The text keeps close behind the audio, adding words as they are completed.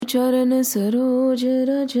चरण सरोज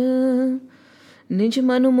रज, निज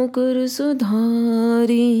मनु मुकुर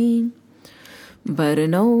सुधारी।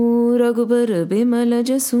 बरनौ रघुबर बिमल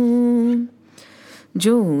जसु,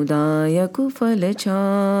 जो दायक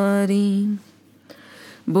फलचारी।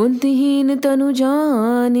 बुद्धिहीन तनु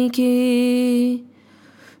जानिके,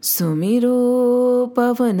 सुमिरो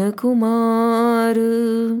पवन कुमार।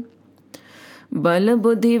 बल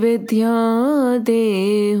बुद्धि विद्या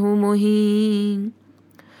देहु मोहि,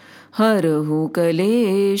 हरहु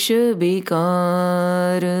कलेश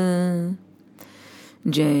विकार।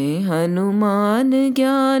 जय हनुमान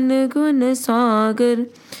ज्ञान गुण सागर,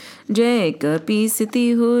 जय कपीस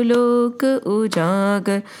तिहु लोक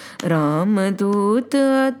उजागर। रामदूत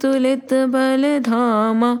अतुलित बल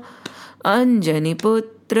धामा, अंजनी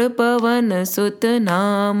पुत्र पवन सुत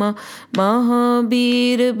नामा।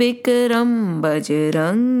 महावीर विक्रम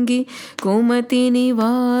बजरंगी, कुमति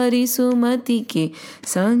निवारी सुमति के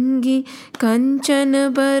संगी। कंचन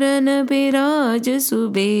बरन बिराज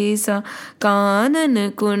सुबेसा, कानन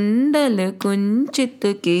कुंडल कुंचित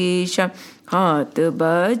केशा। हाथ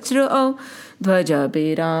वज्र और ध्वजा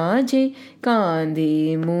बिराजे,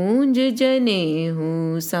 कांधे मूंज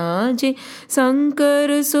जनेऊ साजे।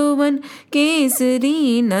 शंकर सुवन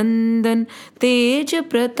केसरी नंदन, तेज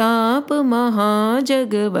प्रताप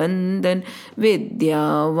महाजगवंदन।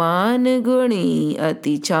 विद्यावान गुणी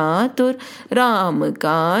अति चातुर, राम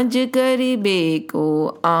काज करिबे को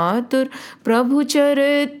आतुर। प्रभु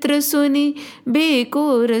चरित्र सुनि बेको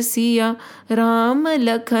रसिया, राम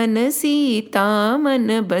लखन सीता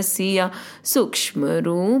मन बसिया। सूक्ष्म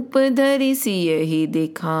रूप धरि सियहि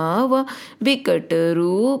दिखावा, विकट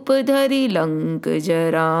रूप धरि लंक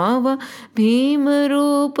जरावा। भीम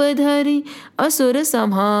रूप धरि असुर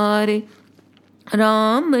संहारे,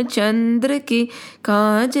 रामचंद्र के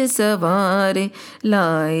काज सवारे।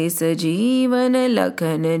 लाए सजीवन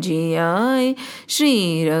लखन जियाए, श्री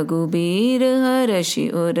रघुबीर हरषि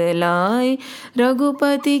उर लाए।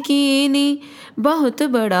 रघुपति कीनी बहुत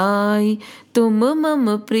बड़ाई, तुम मम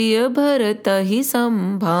प्रिय भरतहि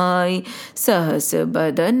संभाई। सहस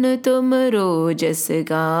बदन तुम रोजस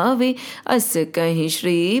गावे, अस कहि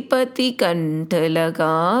श्रीपति कंठ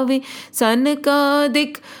लगावे।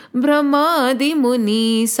 सनकादिक ब्रह्मादि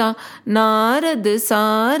मुनीसा, नारद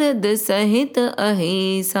सारद सहित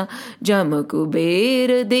अहिसा। जम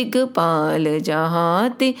कुबेर दिगपाल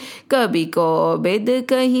जहाते, कवि कौबिद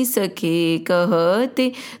कहि सके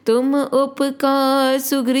कहते। तुम उपकार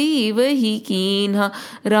सुग्रीव ही कीन्हा,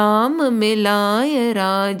 राम मिलाय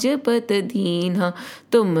राजपत दीन्हा।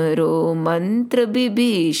 तुमरो मंत्र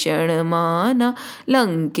विभीषण माना,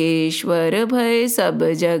 लंकेश्वर भय सब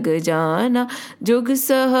जग जाना। जुग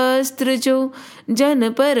सहस्त्र जो जन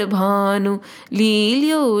पर भानु,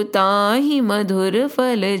 लील्यो ताहि मधुर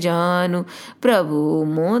फल जानु। प्रभु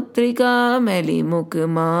मोत्रिका मैली मुख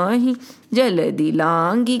माहि, जलदि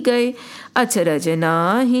लांघि गए अचरज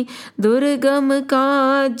नाहि। दुर्गम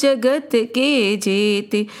काज जगत के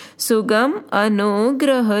जेते, सुगम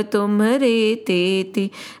अनुग्रह तुम्हरे तेते।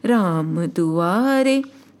 राम दुआरे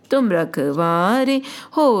तुम रखवारे,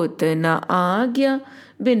 होत न आज्ञा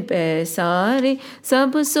बिन पैसारे।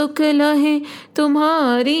 सब सुख लहे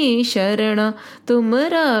तुम्हारी शरणा, तुम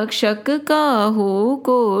रक्षक काहू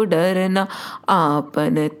को डरना।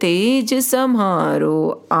 आपन तेज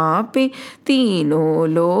सम्हारो आपे, तीनों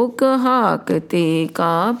लोक हाकते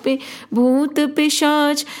कापे। भूत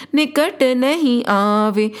पिशाच निकट नहीं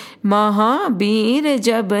आवे, महावीर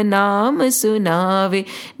जब नाम सुनावे।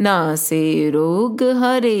 नासे रोग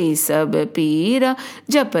हरे सब पीरा,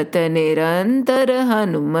 जपत निरंतर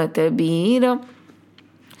हनुमत बीरा।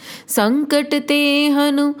 संकट ते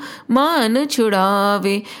हनुमान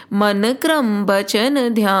छुड़ावे, मन क्रम बचन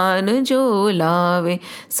ध्यान जो लावे।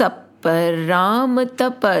 सब पर राम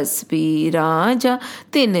तपस्वी राजा,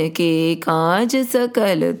 तिनके काज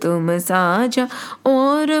सकल तुम साजा।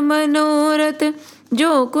 और मनोरथ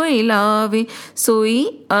जो कोई लावे, सोई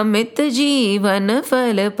अमित जीवन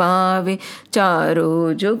फल पावे।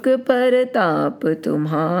 चारों जुग परताप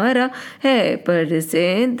तुम्हारा, है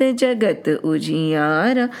प्रसिद्ध जगत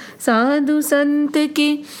उजियारा। साधु संत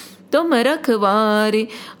के तुम रखवारे,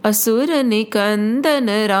 असुर निकंदन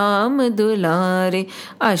राम दुलारे।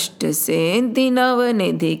 अष्ट सिद्धि नव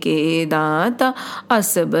निधि के दाता,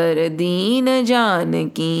 असबर दीन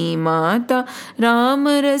जानकी माता। राम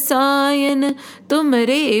रसायन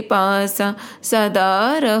तुमरे पासा,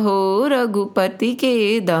 सदा रहो रघुपति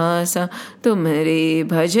के दासा। तुमरे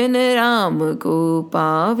भजन राम को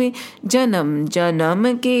पावे, जन्म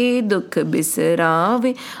जन्म के दुख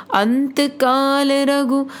बिसरावे। अंत काल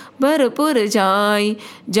रघु भरपुर जाई,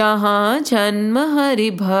 जहाँ जन्म हरि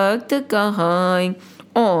भक्त कहाई।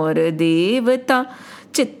 और देवता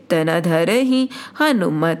चित्त न धरहि,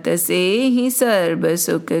 हनुमत से ही सर्व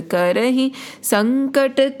सुख करहि।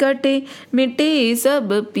 संकट कटे मिटे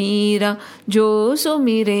सब पीरा, जो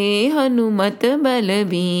सुमिरे हनुमत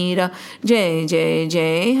बलबीरा। जय जय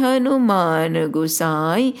जय हनुमान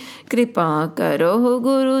गुसाई, कृपा करो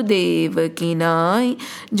गुरुदेव की नाई।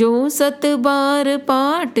 जो सत बार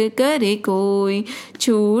पाठ करे कोई,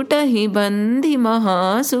 छूटहि बंधि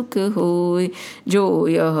महासुख होय। जो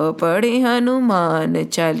यह पढ़े हनुमान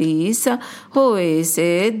चालीसा, होए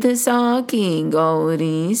सिद्ध साखी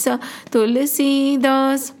गौरीसा।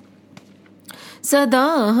 तुलसीदास सदा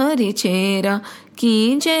हरि चेरा,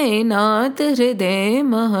 कीजय नाथ हृदय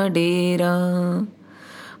मह डेरा।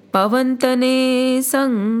 पवन तनय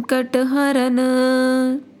संकट हरन,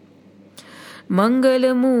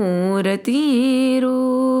 मंगल मूर्ति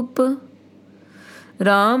रूप।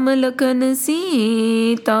 राम लखन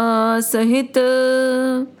सीता सहित,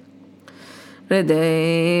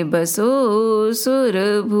 हृदय बसो सुर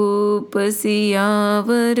भूप।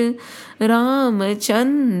 सियावर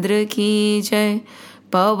रामचंद्र की जय,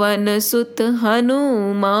 पवन सुत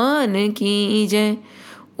हनुमान की जय।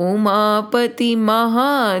 उमापति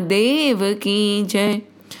महादेव की जय,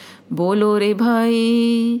 बोलो रे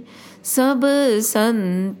भाई सब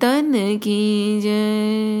संतन की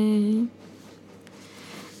जय।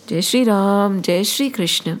 जय श्री राम, जय श्री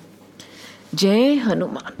कृष्ण, जय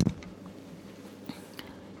Hanuman.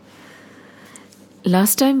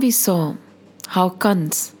 Last time we saw how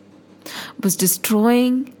Kans was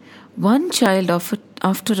destroying one child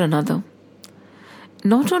after another.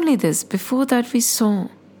 Not only this, before that we saw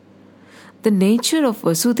the nature of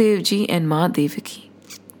Vasudevji and Maa Devaki.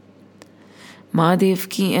 Maa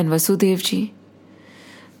Devaki and Vasudevji,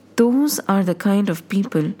 those are the kind of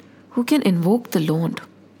people who can invoke the Lord.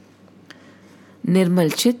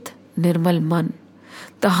 Nirmal Chit, Nirmal Man.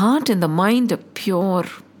 The heart and the mind are pure.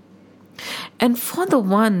 And for the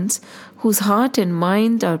ones whose heart and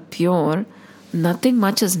mind are pure, nothing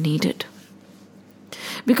much is needed.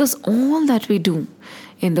 Because all that we do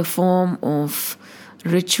in the form of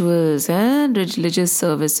rituals and religious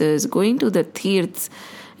services, going to the tirths,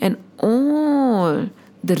 and all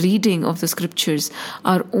the reading of the scriptures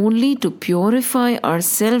are only to purify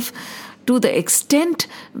ourselves to the extent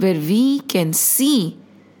where we can see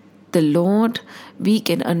the Lord, we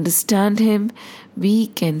can understand Him, we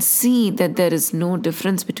can see that there is no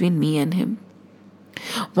difference between me and Him.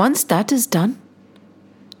 Once that is done,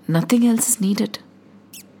 nothing else is needed.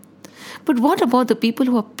 But what about the people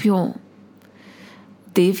who are pure?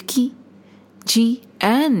 Devki ji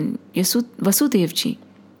and Vasudev ji,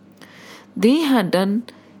 they had done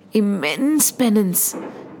immense penance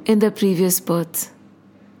in their previous births.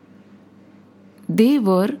 They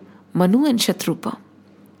were Manu and Shatrupa,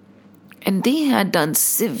 and they had done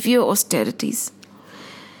severe austerities.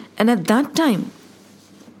 And at that time,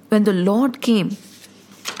 when the Lord came,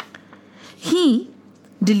 He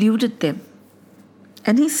deluded them.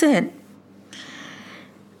 And He said,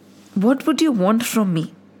 "What would you want from me?"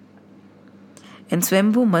 And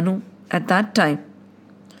Swambhu Manu, at that time,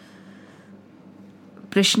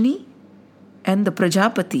 Prishni and the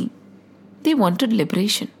Prajapati, they wanted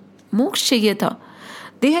liberation. Moksha chahiye tha.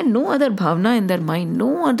 They had no other bhavna in their mind, no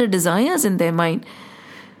other desires in their mind.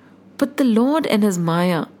 But the Lord and His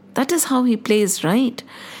Maya, that is how He plays, right?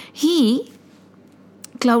 He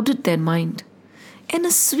clouded their mind. And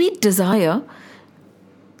a sweet desire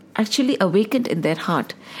actually awakened in their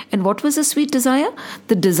heart. And what was the sweet desire?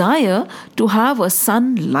 The desire to have a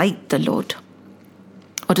son like the Lord.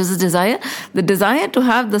 What is the desire? The desire to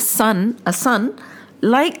have a son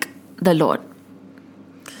like the Lord.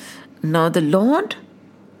 Now the Lord,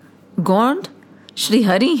 God, Sri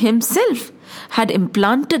Hari Himself had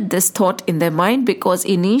implanted this thought in their mind, because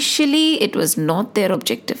initially it was not their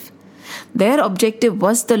objective. Their objective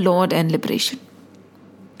was the Lord and liberation.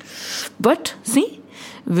 But see,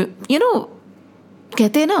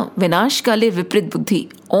 कहते हैं ना, विनाश काले विपरीत बुद्धि.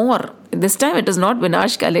 Or this time it is not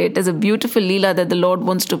Vinash Kale, it is a beautiful Leela that the Lord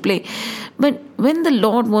wants to play. But when the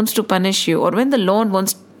Lord wants to punish you, or when the Lord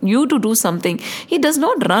wants you to do something, He does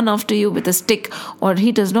not run after you with a stick, or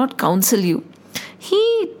He does not counsel you.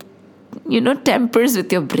 He, tempers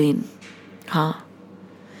with your brain. हाँ,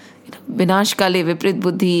 विनाश काले विपरीत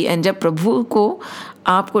बुद्धि. And जब प्रभु को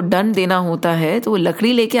आपको दंड देना होता है, तो वो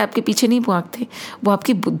लकड़ी लेके आपके पीछे नहीं भागते, वो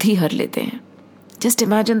आपकी बुद्धि हर लेते हैं. Just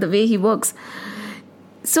imagine the way He works.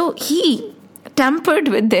 So He tampered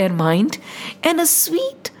with their mind, and a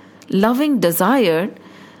sweet, loving desire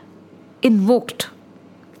invoked.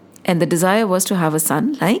 And the desire was to have a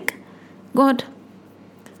son like God.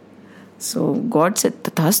 So God said,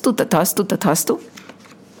 Tathastu, Tathastu, Tathastu.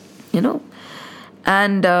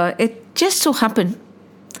 And it just so happened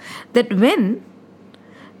that when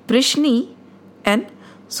Prishni and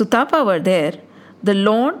Sutapa were there, the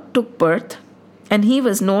Lord took birth and he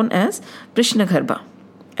was known as Prishnagarbha.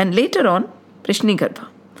 And later on, Prishnigarbha.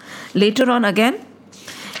 Later on again,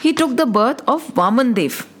 he took the birth of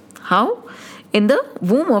Vamandev. How? In the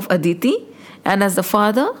womb of Aditi, and as the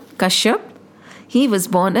father, Kashyap, he was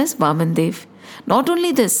born as Vamandev. Not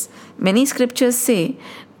only this, many scriptures say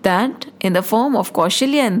that in the form of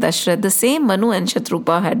Kaushalya and Dashrath, the same Manu and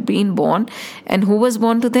Shatrupa had been born. And who was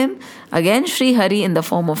born to them? Again, Sri Hari in the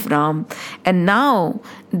form of Ram. And now,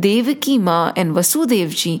 Devaki Ma and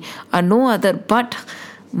Vasudevji are no other but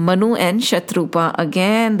Manu and Shatrupa.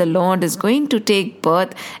 Again, the Lord is going to take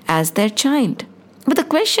birth as their child. But the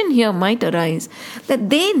question here might arise that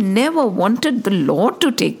they never wanted the Lord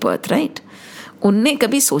to take birth, right? उनने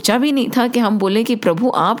कभी सोचा भी नहीं था कि हम बोले कि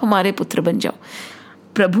प्रभु आप हमारे पुत्र बन जाओ,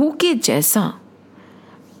 प्रभु के जैसा.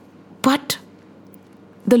 But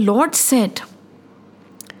the Lord said,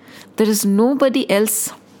 there is nobody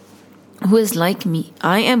else who is like me.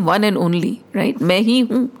 I am one and only, right? मैं ही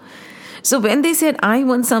हूँ. So when they said, I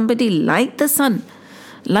want somebody like the Son,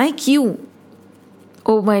 like you,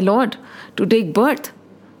 oh my Lord, to take birth,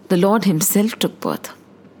 the Lord himself took birth.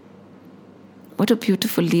 What a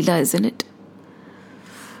beautiful Leela, isn't it?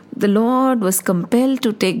 The Lord was compelled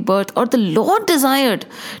to take birth, or the Lord desired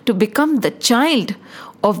to become the child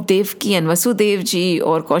of Devaki and Vasudevji,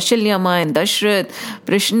 or Kaushalyama and Dashrath,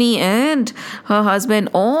 Prishni and her husband,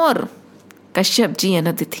 or Kashyapji and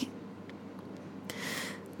Aditi.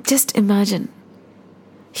 Just imagine.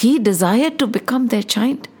 He desired to become their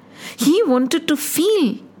child. He wanted to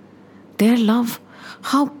feel their love.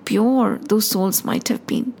 How pure those souls might have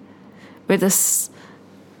been, where the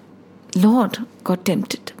Lord got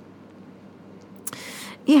tempted.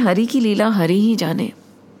 ये हरि की लीला हरि ही जाने.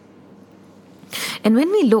 And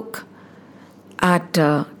when we look at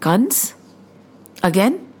Kans,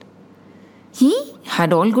 again, he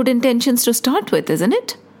had all good intentions to start with, isn't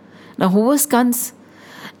it? Now, who was Kans?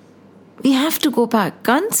 We have to go back.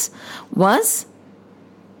 Kans was,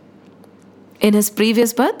 in his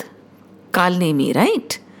previous birth, Kalnemi,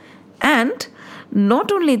 right? And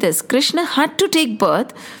not only this, Krishna had to take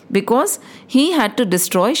birth because he had to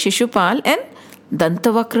destroy Shishupal and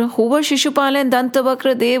Dantavakra. Who were Shishupal and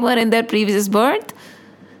Dantavakra? They were in their previous birth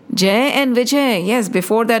Jay and Vijay. Yes,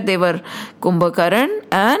 before that they were Kumbhakaran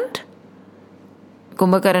and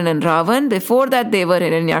Ravan. Before that they were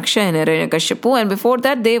Hiranyaksha and Hiranyakashipu. And before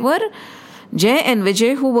that they were Jay and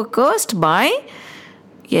Vijay, who were cursed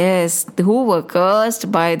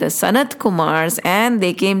by the Sanat Kumars, and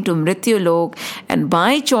they came to Mrityu Lok, and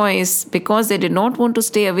by choice, because they did not want to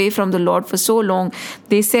stay away from the Lord for so long,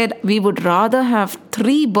 they said, we would rather have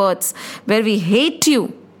 3 births where we hate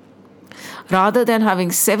you rather than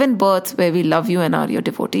having 7 births where we love you and are your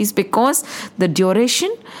devotees, because the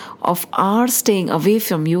duration of our staying away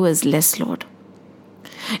from you is less, Lord.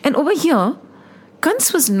 And over here,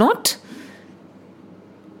 Kans was not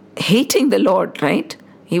hating the Lord, right?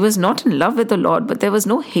 He was not in love with the Lord, but there was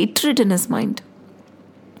no hatred in his mind.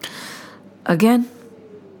 Again,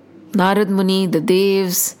 Narad Muni, the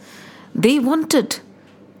Devs, they wanted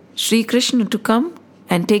Sri Krishna to come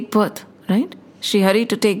and take birth, right? Sri Hari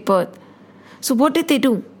to take birth. So what did they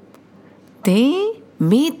do? They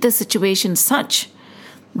made the situation such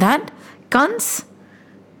that Kans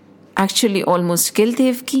actually almost killed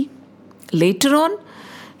Devaki. Later on,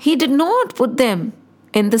 he did not put them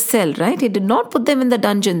in the cell, right? He did not put them in the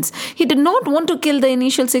dungeons. He did not want to kill the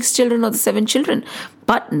initial 6 children or the 7 children.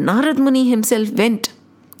 But Narad Muni himself went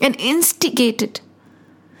and instigated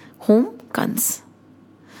whom? Kans.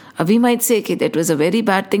 We might say that it was a very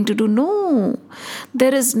bad thing to do. No,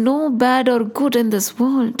 there is no bad or good in this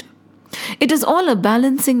world. It is all a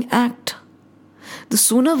balancing act. The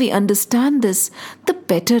sooner we understand this, the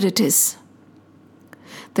better it is.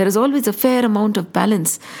 There is always a fair amount of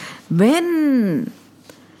balance. When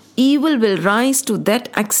evil will rise to that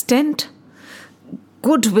extent,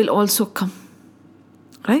 good will also come.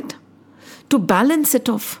 Right? To balance it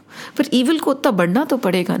off. But evil ko utna badna to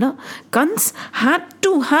padega na. Kans had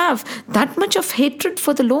to have that much of hatred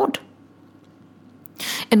for the Lord.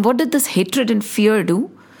 And what did this hatred and fear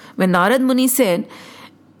do? When Narad Muni said,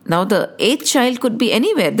 now the 8th child could be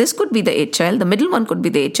anywhere. This could be the 8th child. The middle one could be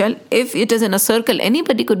the 8th child. If it is in a circle,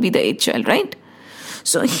 anybody could be the 8th child, right?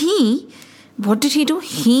 So what did he do?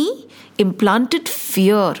 He implanted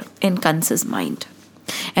fear in Kansa's mind.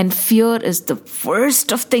 And fear is the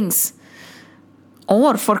worst of things.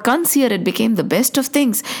 Or for Kans here, it became the best of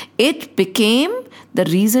things. It became the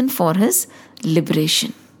reason for his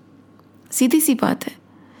liberation. सीधी सी बात है.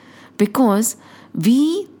 Because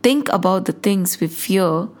we think about the things we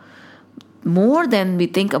fear more than we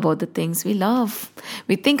think about the things we love.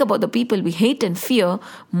 We think about the people we hate and fear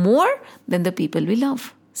more than the people we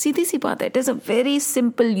love. सीधी सी बात है. It is a very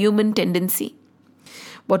simple human tendency.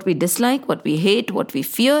 What we dislike, what we hate, what we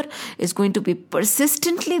fear is going to be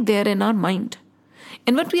persistently there in our mind.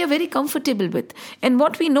 And what we are very comfortable with, and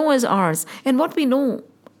what we know is ours, and what we know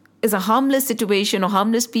is a harmless situation or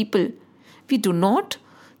harmless people, we do not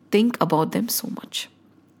think about them so much.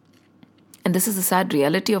 And this is the sad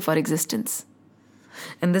reality of our existence.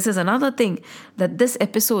 And this is another thing that this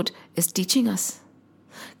episode is teaching us.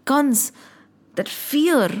 Kans, that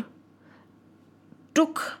fear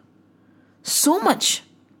took so much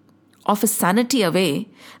of his sanity away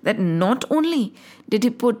that not only did he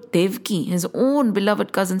put Devaki, his own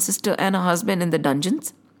beloved cousin sister, and her husband in the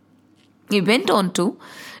dungeons, he went on to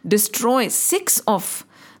destroy 6 of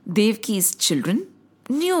Devaki's children,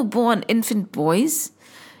 newborn infant boys.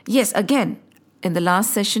 Yes, again, in the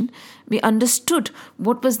last session, we understood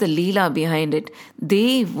what was the Leela behind it.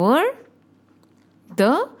 They were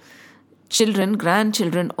the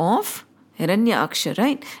grandchildren of Hiranyaksha,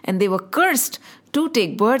 right? And they were cursed to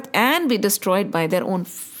take birth and be destroyed by their own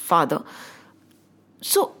father.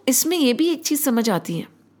 So, इसमें ये भी एक चीज समझ आती है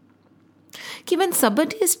कि when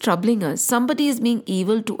somebody is troubling us, somebody is being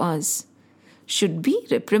evil to us, should we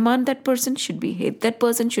reprimand that person? Should we hate that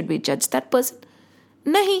person? Should we judge that person?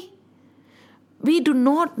 Nahi. We do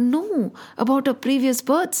not know about our previous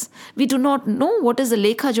births. We do not know what is the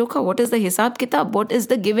lekha jokha, what is the hisab kitab, what is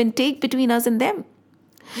the give and take between us and them.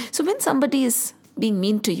 So when somebody is being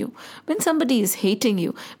mean to you, when somebody is hating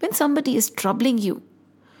you, when somebody is troubling you,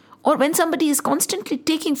 or when somebody is constantly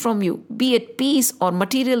taking from you, be it peace or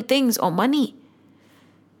material things or money,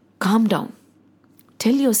 calm down.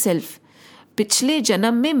 Tell yourself, पिछले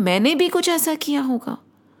जन्म में मैंने भी कुछ ऐसा किया होगा.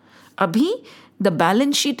 अभी the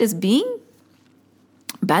balance sheet is being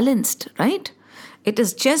balanced, right? It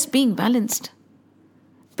is just being balanced.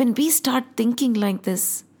 When we start thinking like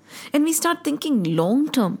this, and we start thinking long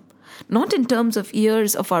term, not in terms of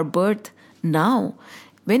years of our birth now,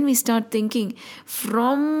 when we start thinking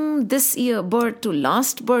from this year birth to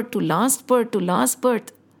last birth to last birth to last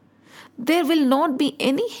birth, there will not be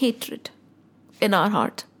any hatred in our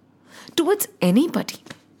heart towards anybody.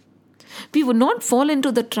 We would not fall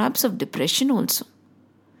into the traps of depression also,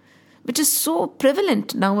 which is so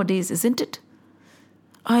prevalent nowadays, isn't it?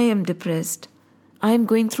 I am depressed. I am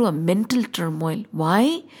going through a mental turmoil.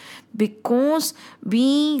 Why? Because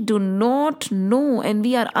we do not know and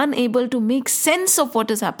we are unable to make sense of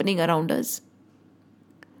what is happening around us.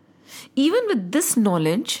 Even with this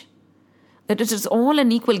knowledge, that it is all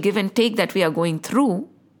an equal give and take that we are going through,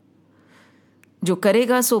 जो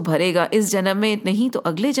करेगा सो भरेगा, इस जन्म में नहीं तो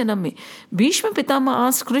अगले जन्म में. Bhishma Pitama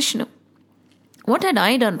asked Krishna, what had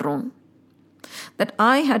I done wrong? That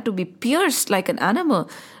I had to be pierced like an animal,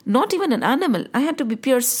 not even an animal. I had to be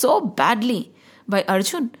pierced so badly by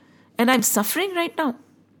Arjun, and I'm suffering right now.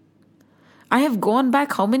 I have gone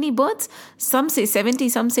back how many births? Some say 70,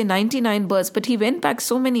 some say 99 births, but he went back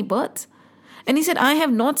so many births. And he said, I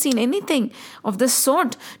have not seen anything of this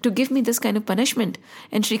sort to give me this kind of punishment.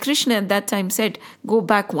 And Sri Krishna at that time said, go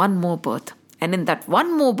back one more birth. And in that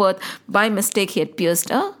one more birth, by mistake, he had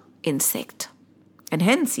pierced a insect. And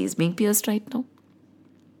hence he is being pierced right now.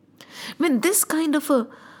 When this kind of a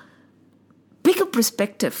bigger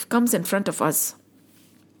perspective comes in front of us,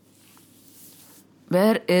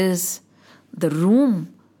 where is the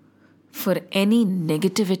room for any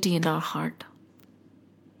negativity in our heart?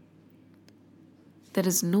 There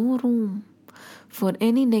is no room for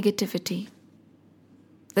any negativity.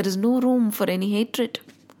 There is no room for any hatred.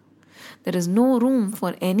 There is no room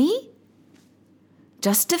for any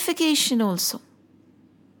justification also.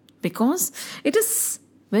 Because it is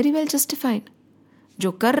very well justified.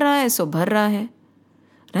 जो कर रहा है सो भर रहा है.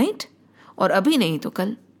 Right? और अभी नहीं तो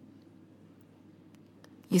कल.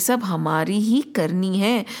 ये सब हमारी ही करनी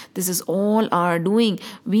है. This is all our doing.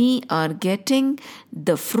 We are getting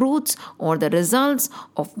the fruits or the results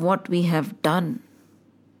of what we have done.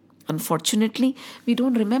 Unfortunately, we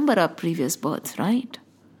don't remember our previous births, right?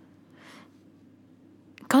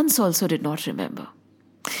 Kans also did not remember.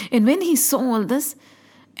 And when he saw all this,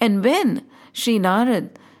 and when Sri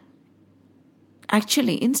Narad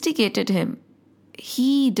actually instigated him,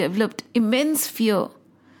 he developed immense fear.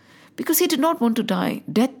 Because he did not want to die.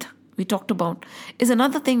 Death, we talked about, is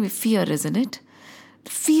another thing we fear, isn't it?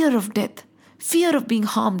 Fear of death, fear of being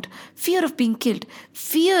harmed, fear of being killed,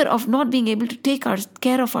 fear of not being able to take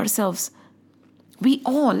care of ourselves. We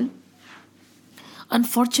all,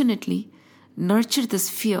 unfortunately, nurture this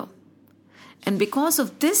fear. And because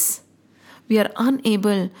of this, we are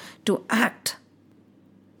unable to act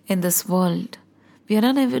in this world. We are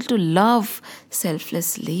unable to love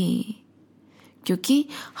selflessly. क्योंकि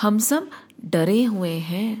हम सब डरे हुए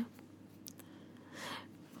हैं.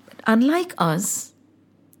 Unlike us,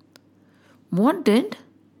 what did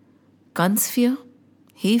Kans fear?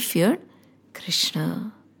 He feared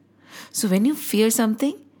Krishna. So when you fear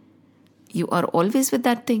something, you are always with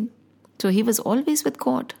that thing. So he was always with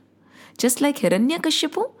God. Just like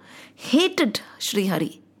Hiranyakashipu hated Sri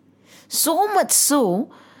Hari. So much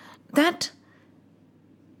so that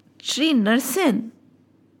Sri Narsimha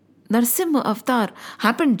avatar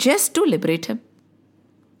happened just to liberate him.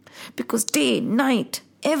 Because day, night,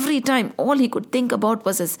 every time, all he could think about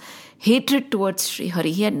was his hatred towards Sri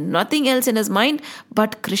Hari. He had nothing else in his mind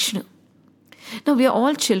but Krishna. Now we are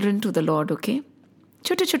all children to the Lord, okay?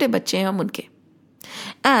 Chote chote bacche hain hum unke.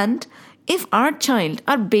 And if our child,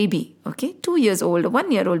 our baby, okay, 2 years old,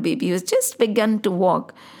 1 year old baby who has just begun to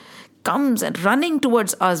walk, comes and running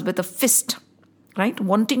towards us with a fist, right,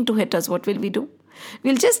 wanting to hit us, what will we do?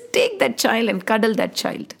 We'll just take that child and cuddle that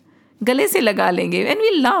child. गले से लगा लेंगे and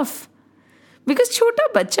we'll laugh. Because छोटा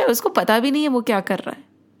बच्चा है, उसको पता भी नहीं है वो क्या कर रहा है.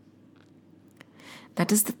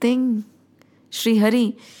 That is the thing. Sri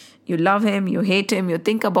Hari, you love him, you hate him, you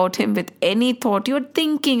think about him with any thought, you're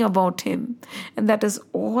thinking about him. And that is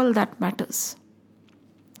all that matters.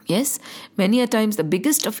 Yes, many a times the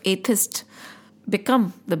biggest of atheists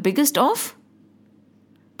become the biggest of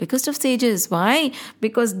sages. Why?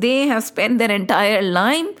 Because they have spent their entire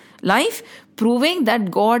life proving that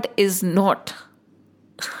God is not.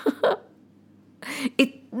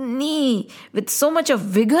 With so much of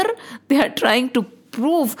vigor, they are trying to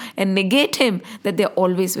prove and negate him that they are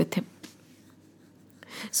always with him.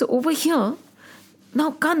 So over here,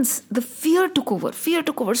 now Kans, the fear took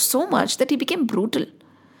over so much that he became brutal.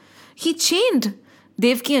 He chained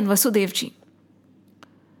Devki and Vasudevji.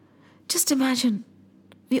 Just imagine,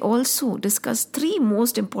 we also discussed 3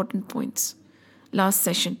 most important points last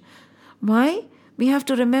session. Why? We have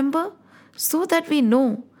to remember so that we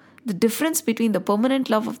know the difference between the permanent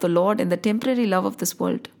love of the Lord and the temporary love of this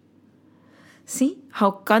world. See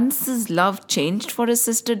how Kans's love changed for his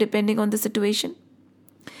sister depending on the situation?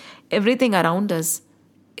 Everything around us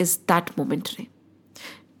is that momentary.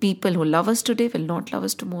 People who love us today will not love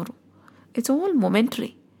us tomorrow. It's all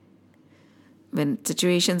momentary. When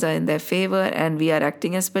situations are in their favor and we are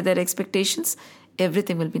acting as per their expectations,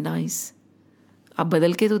 everything will be nice. आप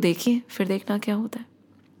बदल के तो देखिए, फिर देखना क्या होता है.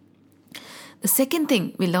 The second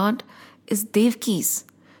thing we learned is Devki's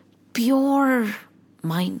pure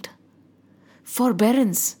mind,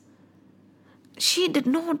 forbearance. She did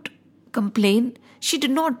not complain. She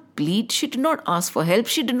did not plead. She did not ask for help.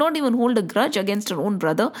 She did not even hold a grudge against her own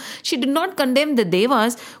brother. She did not condemn the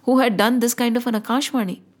devas who had done this kind of an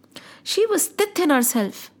Akashvani. She was sthit in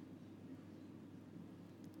herself.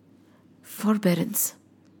 Forbearance,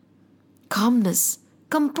 calmness,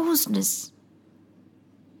 composedness.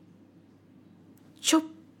 Chup.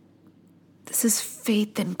 This is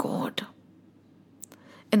faith in God.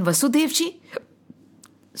 And Vasudevji,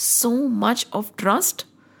 so much of trust,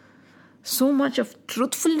 so much of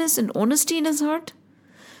truthfulness and honesty in his heart,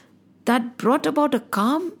 that brought about a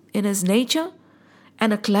calm in his nature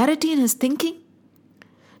and a clarity in his thinking.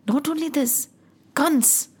 Not only this,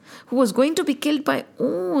 Kans, who was going to be killed by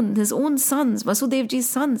his own sons, Vasudevji's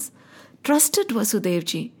sons, trusted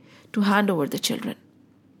Vasudevji to hand over the children.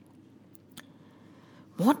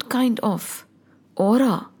 What kind of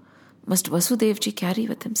aura must Vasudevji carry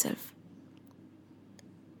with himself?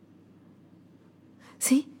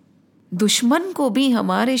 See, दुश्मन को भी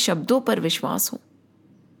हमारे शब्दों पर विश्वास हो.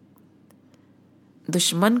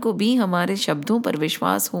 दुश्मन को भी हमारे शब्दों पर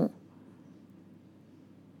विश्वास हो.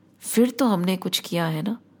 फिर तो हमने कुछ किया है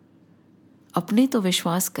ना. अपने तो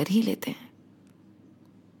विश्वास कर ही लेते हैं.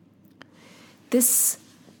 This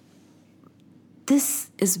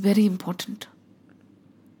is very important.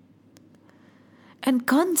 And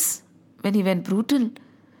Kans, when he went brutal,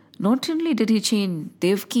 not only did he chain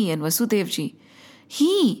Devki and Vasudevji,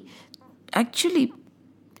 he actually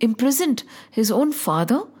imprisoned his own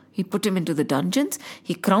father. He put him into the dungeons.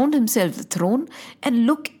 He crowned himself the throne. And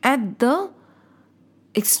look at the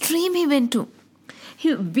extreme he went to.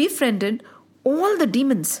 He befriended all the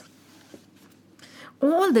demons.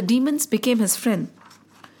 All the demons became his friend.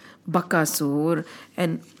 Bakasur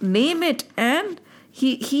and name it. And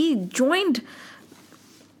he joined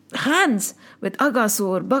hands with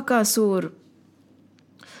Agasur, Bakasur,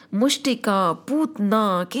 Mushtika,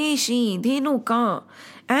 Putna, Keshi, Dhenuka,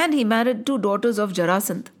 and he married 2 daughters of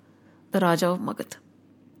Jarasandh, the Raja of Magadha.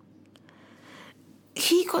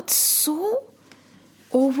 He got so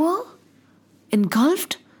over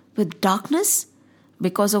engulfed with darkness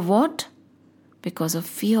because of what? Because of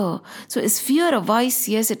fear. So is fear a vice?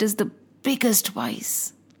 Yes, it is the biggest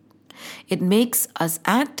vice. It makes us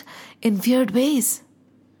act in weird ways.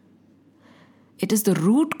 It is the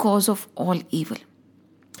root cause of all evil.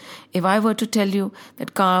 If I were to tell you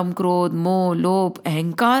that Kam, Krodh, Moh, Lobh,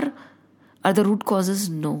 Ahankar are the root causes,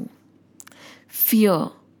 no. Fear,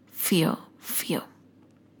 fear, fear.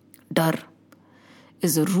 Dar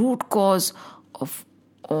is the root cause of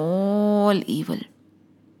all evil.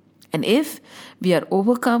 And if we are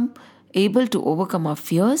able to overcome our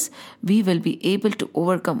fears, we will be able to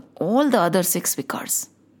overcome all the other 6 vikars.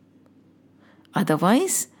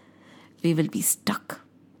 Otherwise, we will be stuck.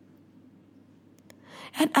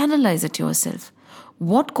 And analyze it yourself.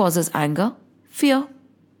 What causes anger? Fear.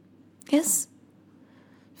 Yes.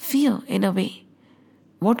 Fear in a way.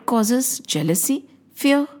 What causes jealousy?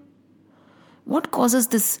 Fear. What causes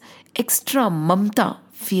this extra mamta?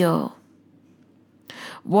 Fear.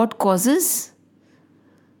 What causes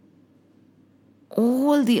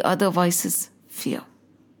all the other vices? Fear.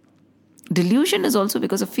 Delusion is also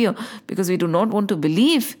because of fear, because we do not want to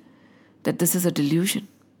believe that this is a delusion.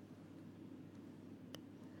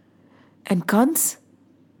 And Kans,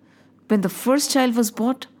 when the first child was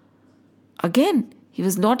born, again, he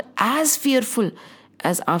was not as fearful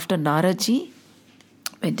as after Naradji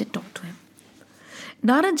went and talked to him.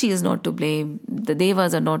 Naradji is not to blame. The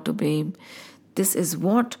Devas are not to blame. This is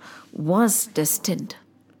what was destined.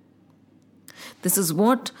 This is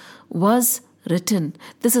what was written.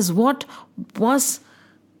 This is what was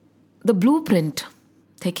the blueprint.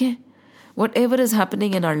 Okay? Whatever is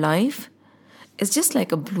happening in our life is just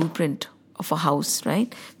like a blueprint of a house,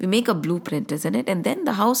 right? We make a blueprint, isn't it? And then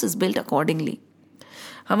the house is built accordingly.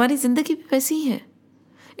 हमारी जिंदगी भी वैसी ही है.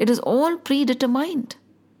 It is all predetermined.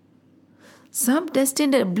 Some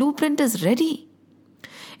destined blueprint is ready.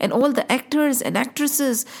 And all the actors and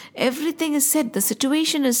actresses, everything is set. The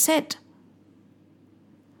situation is set.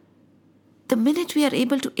 The minute we are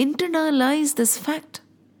able to internalize this fact,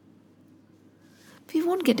 we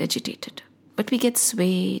won't get agitated, but we get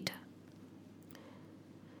swayed.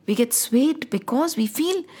 We get swayed because we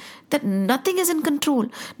feel that nothing is in control.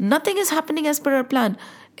 Nothing is happening as per our plan.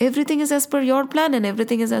 Everything is as per your plan and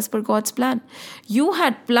everything is as per God's plan. You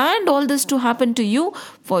had planned all this to happen to you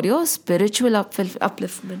for your spiritual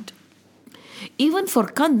upliftment. Even for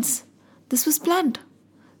Kans, this was planned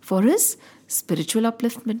for his spiritual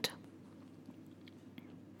upliftment.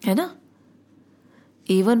 है ना?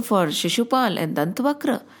 Even for Shishupal and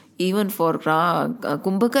Dantavakra, even for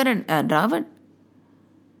Kumbhakaran and Ravan,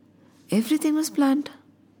 everything was planned.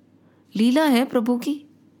 लीला है प्रभु की.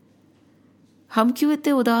 हम क्यों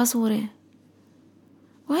इतने उदास हो रहे हैं?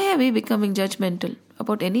 Why are we becoming judgmental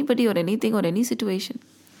about anybody or anything or any situation?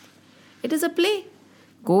 It is a play.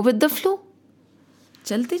 Go with the flow.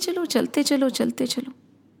 चलते चलो, चलते चलो, चलते चलो.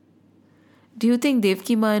 Do you think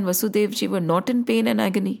Devki Ma and Vasudev ji were not in pain and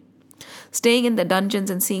agony? Staying in the dungeons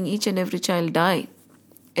and seeing each and every child die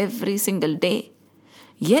every single day.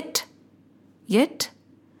 Yet,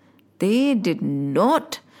 they did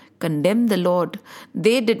not condemn the Lord.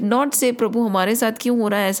 They did not say, Prabhu, hamare saath kyun ho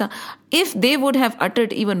raha hai aisa? If they would have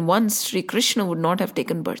uttered even once, Sri Krishna would not have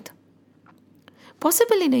taken birth.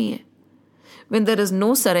 Possibly nahi hai. When there is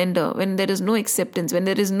no surrender, when there is no acceptance, when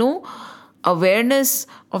there is no awareness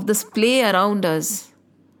of this play around us,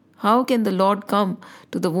 how can the Lord come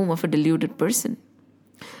to the womb of a deluded person?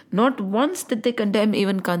 Not once did they condemn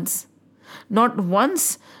even Kans. Not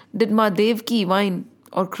once did Ma Devki whine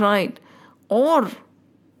or cried or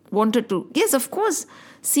wanted to. Yes, of course,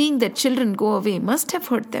 seeing their children go away must have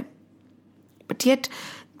hurt them. But yet,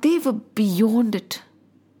 they were beyond it.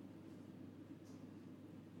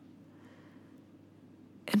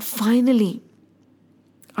 And finally,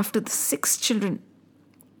 after the 6 children,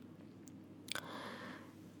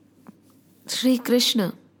 Sri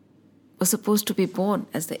Krishna was supposed to be born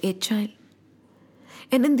as the 8th child.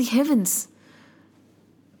 And in the heavens,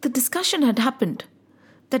 the discussion had happened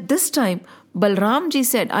that this time Balramji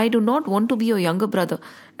said, I do not want to be your younger brother.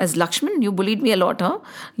 As Lakshman, you bullied me a lot, huh?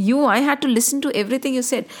 I had to listen to everything you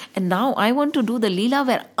said. And now I want to do the Leela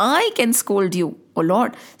where I can scold you. Oh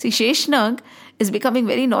Lord. See, Sheshnag is becoming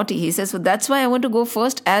very naughty. He says, so that's why I want to go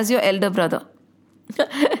first as your elder brother.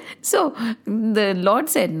 So the Lord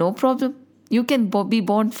said, no problem. You can be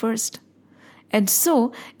born first. And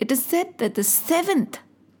so it is said that the 7th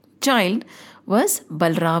child was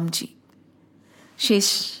Balramji.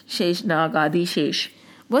 Sheshnag, Adi Shesh,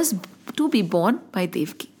 was to be born by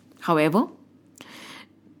Devki. However,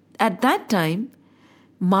 at that time,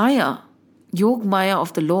 Maya, Yog Maya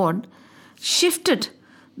of the Lord, shifted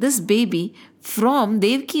this baby from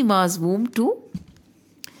Devaki Ma's womb to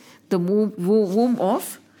the womb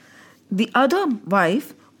of the other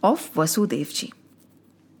wife of Vasudevji.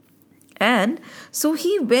 And so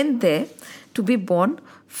he went there to be born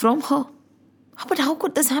from her. But how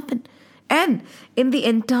could this happen? And in the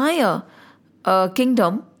entire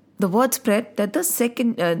kingdom, the word spread that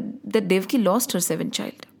that Devaki lost her seventh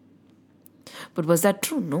child. But was that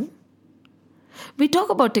true? No. We talk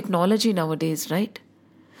about technology nowadays, right?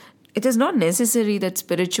 It is not necessary that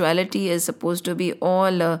spirituality is supposed to be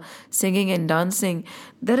all singing and dancing.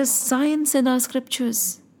 There is science in our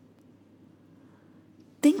scriptures.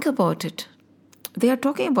 Think about it. They are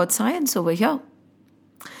talking about science over here.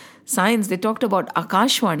 Science, they talked about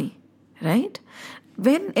Akashvani, right?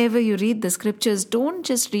 Whenever you read the scriptures, don't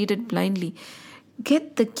just read it blindly.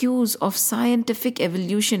 Get the cues of scientific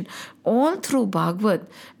evolution. All through Bhagavad,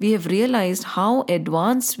 we have realized how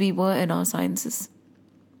advanced we were in our sciences.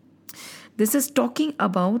 This is talking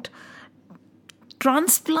about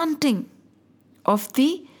transplanting of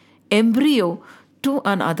the embryo to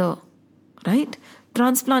another, right?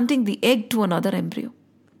 Transplanting the egg to another embryo.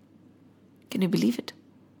 Can you believe it?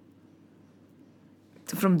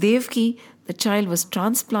 So from Devaki, the child was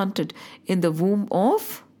transplanted in the womb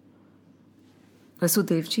of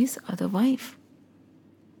Vasudevji's other wife.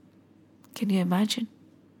 Can you imagine?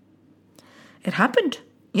 It happened.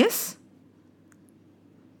 Yes.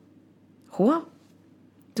 Hua.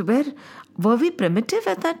 So were we primitive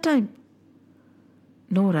at that time?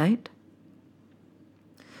 No, right?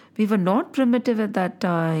 We were not primitive at that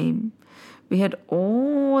time. We had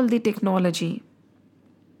all the technology.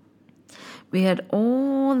 We had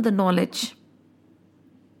all the knowledge.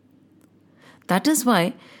 That is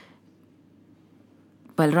why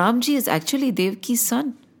Balramji is actually Devaki's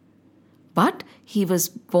son. But he was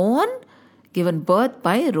given birth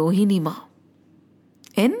by Rohini Ma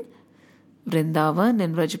in Vrindavan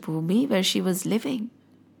and Vrajabhumi where she was living.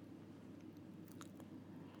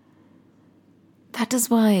 That is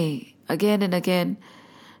why, again and again,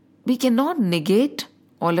 we cannot negate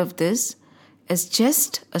all of this as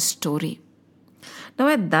just a story. Now,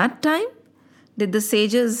 at that time, did the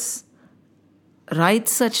sages write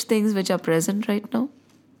such things which are present right now?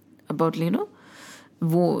 About,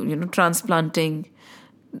 transplanting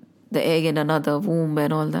the egg in another womb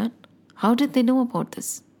and all that. How did they know about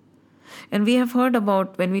this? And we have heard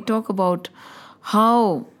about, when we talk about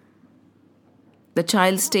how the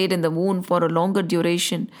child stayed in the womb for a longer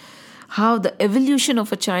duration, how the evolution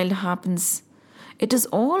of a child happens. It is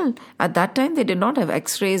all, at that time they did not have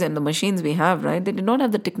x-rays and the machines we have, right? They did not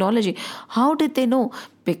have the technology. How did they know?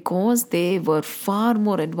 Because they were far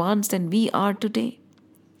more advanced than we are today.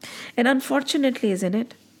 And unfortunately, isn't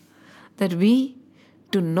it, that we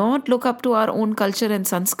do not look up to our own culture and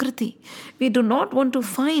Sanskriti. We do not want to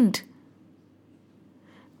find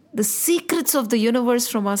the secrets of the universe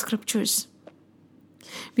from our scriptures.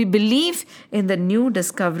 We believe in the new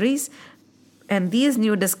discoveries, and these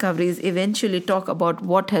new discoveries eventually talk about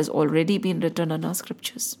what has already been written in our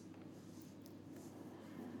scriptures.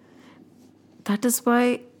 That is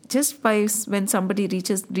why just by when somebody reads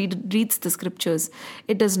the scriptures,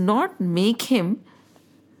 it does not make him,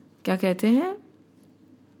 क्या कहते हैं,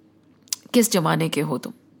 किस जमाने के हो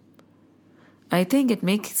तुम? I think it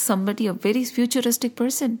makes somebody a very futuristic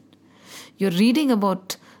person. You're reading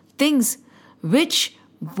about things which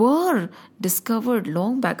were discovered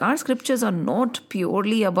long back. Our scriptures are not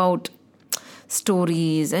purely about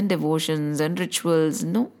stories and devotions and rituals.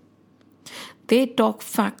 No. They talk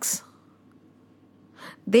facts.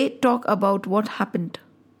 They talk about what happened.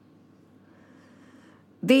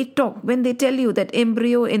 They talk, when they tell you that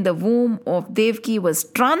embryo in the womb of Devaki was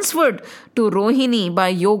transferred to Rohini by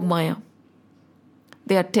Yog Maya,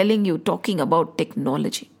 they are telling you, talking about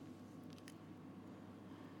technology.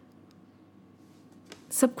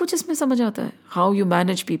 सब कुछ इसमें समझ आता है. How you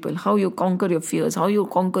manage people, how you conquer your fears, how you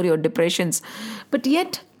conquer your depressions, but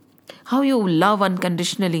yet how you love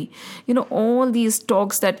unconditionally. All these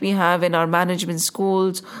talks that we have in our management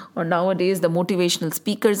schools, or nowadays the motivational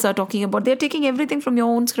speakers are talking about, they're taking everything from your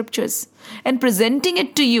own scriptures and presenting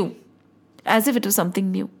it to you as if it was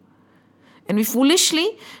something new. And we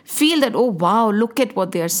foolishly feel that, oh wow, look at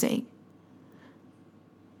what they are saying.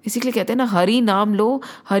 इसीलिए कहते हैं ना, हरि नाम लो,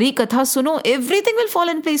 हरि कथा सुनो, everything will fall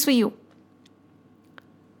in place for you.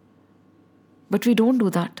 But we don't do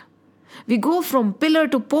that. We go from pillar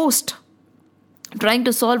to post, trying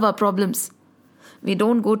to solve our problems. We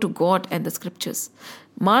don't go to God and the scriptures.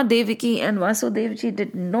 Ma Devaki and Vasudevji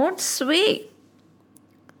did not sway.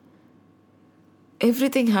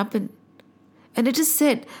 Everything happened. And it is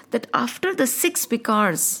said that after the 6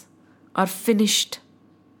 vikars are finished,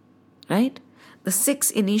 right? The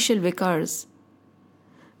 6 initial vikars.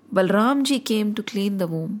 Balramji came to clean the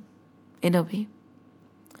womb in a way.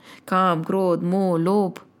 Kam, Krodh, Moh,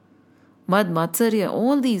 Lobh, Mad, Matsarya,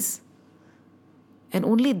 all these. And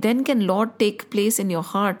only then can Lord take place in your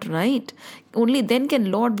heart, right? Only then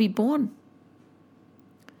can Lord be born.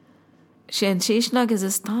 Sheshnag is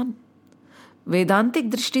a sthan.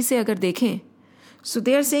 Vedantic drishti se agar dekhein, so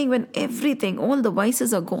they are saying when everything, all the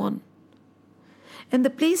vices are gone, and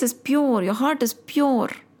the place is pure, your heart is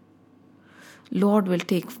pure, Lord will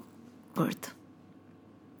take birth.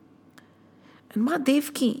 And Ma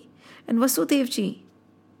Devki and Vasudevji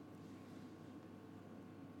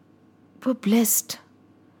were blessed.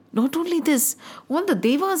 Not only this, all the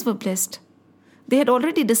Devas were blessed. They had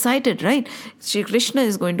already decided, right? Shri Krishna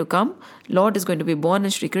is going to come. Lord is going to be born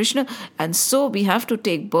in Shri Krishna. And so we have to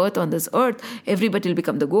take birth on this earth. Everybody will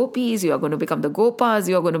become the gopis. You are going to become the gopas.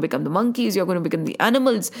 You are going to become the monkeys. You are going to become the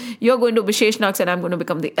animals. You are going to be Sheshnaks and I am going to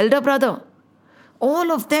become the elder brother.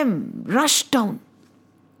 All of them rushed down.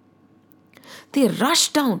 They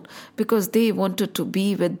rushed down because they wanted to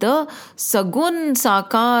be with the Sagun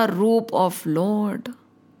Sakar Roop of Lord.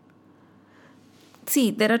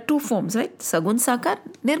 See, there are 2 forms, right? Sagun Sakar,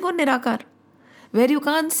 Nirgun Nirakar. Where you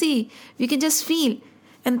can't see, you can just feel.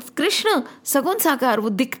 And Krishna, Sagun Sakar, वो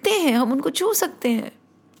दिखते हैं, हम उनको छू सकते हैं,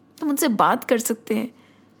 हम उनसे बात कर सकते हैं,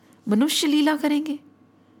 मनुष्य लीला करेंगे.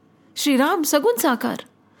 Shri Ram, Sagun Sakar.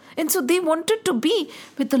 And so they wanted to be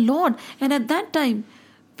with the Lord. And at that time,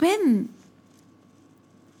 when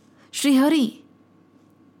Shri Hari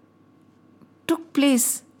took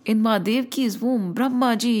place in Ma Devki's womb,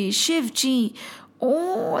 Brahma ji, Shiv ji,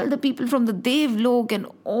 all the people from the Devlok and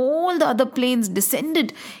all the other planes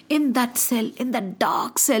descended in that cell, in that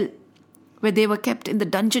dark cell where they were kept in the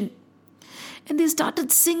dungeon. And they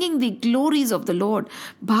started singing the glories of the Lord.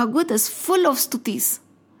 Bhagavad is full of stutis.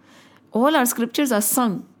 All our scriptures are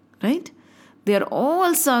sung, right? They are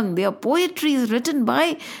all sung. They are poetries written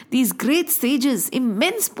by these great sages,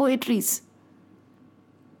 immense poetries.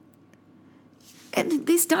 And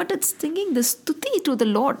they started singing the stuti to the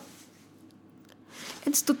Lord.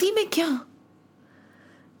 And stuti mein kya?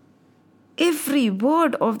 Every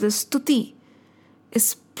word of the stuti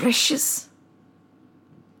is precious.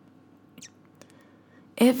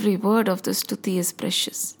 Every word of the stuti is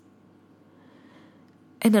precious.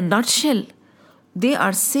 In a nutshell, they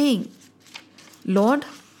are saying, Lord,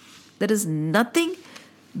 there is nothing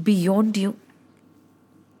beyond you.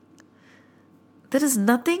 There is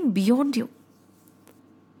nothing beyond you.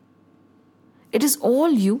 It is all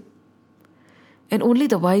you. And only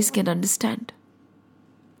the wise can understand.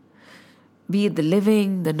 Be it the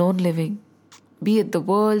living, the non-living. Be it the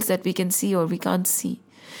worlds that we can see or we can't see.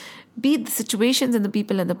 Be it the situations and the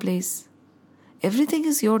people and the place. Everything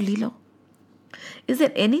is your Leela. Is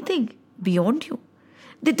there anything beyond you?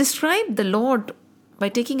 They describe the Lord by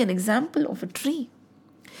taking an example of a tree.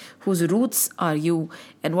 Whose roots are you?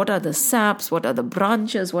 And what are the saps? What are the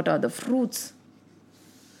branches? What are the fruits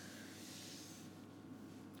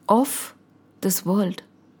of this world?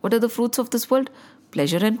 What are the fruits of this world?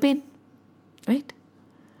 Pleasure and pain. Right?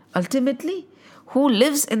 Ultimately, who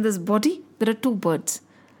lives in this body? There are 2 birds.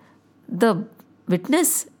 The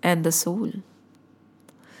witness and the soul.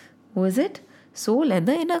 Who is it? Soul and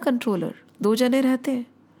the inner controller. 2 जने रहते हैं.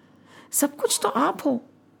 सब कुछ तो आप हो.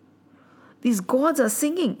 These gods are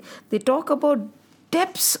singing. They talk about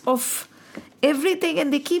depths of everything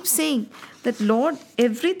and they keep saying that Lord,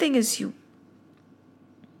 everything is you.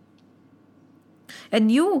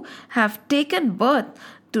 And you have taken birth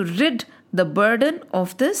to rid the burden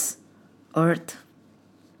of this earth.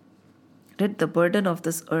 Rid the burden of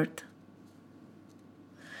this earth.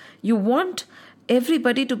 You want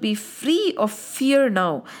everybody to be free of fear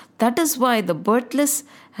now. That is why the birthless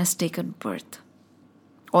has taken birth.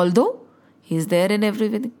 Although he is there in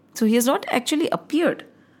everything. So he has not actually appeared.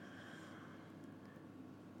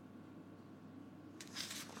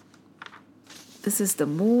 This is the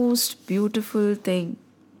most beautiful thing.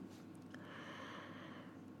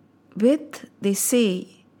 They say,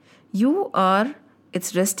 you are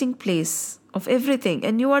its resting place of everything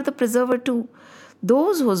and you are the preserver too.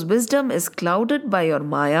 Those whose wisdom is clouded by your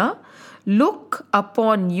Maya look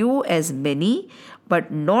upon you as many,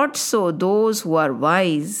 but not so those who are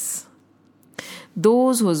wise.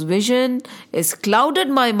 Those whose vision is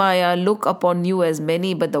clouded by Maya look upon you as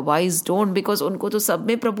many, but the wise don't, because उनको तो सब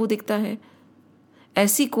में प्रभु दिखता है.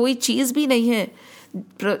 ऐसी कोई चीज भी नहीं है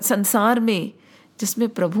संसार में जिसमें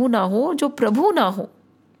प्रभु ना हो, जो प्रभु ना हो.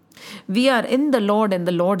 We are in the Lord and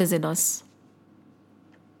the Lord is in us.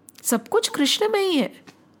 सब कुछ कृष्ण में ही है.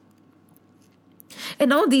 And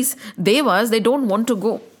now these devas, they don't want to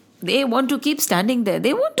go. They want to keep standing there.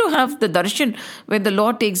 They want to have the darshan when the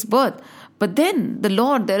Lord takes birth. But then the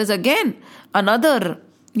Lord, there is again another,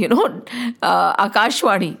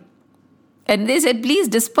 Akashwani. And they said, please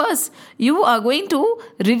disperse. You are going to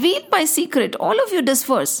reveal my secret. All of you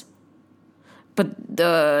disperse. But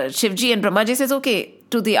the Shivji and Brahmaji says, okay,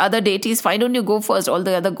 to the other deities, why don't you go first? All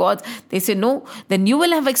the other gods, they say, no, then you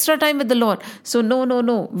will have extra time with the Lord. So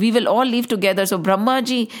no, we will all leave together. So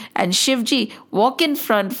Brahmaji and Shivji walk in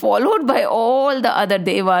front, followed by all the other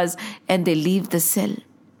devas, and they leave the cell.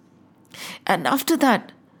 And after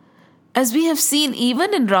that, as we have seen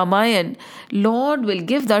even in Ramayana, Lord will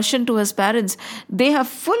give darshan to his parents. They have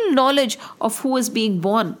full knowledge of who is being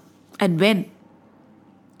born and when.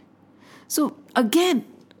 So again,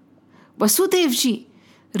 Vasudevji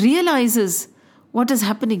realizes what is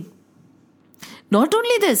happening. Not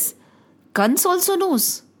only this, Kans also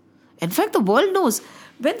knows. In fact, the world knows.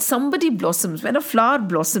 When somebody blossoms, when a flower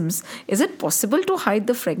blossoms, is it possible to hide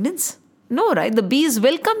the fragrance? No, right? The bees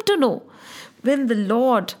will come to know. When the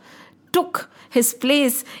Lord took his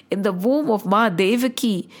place in the womb of Ma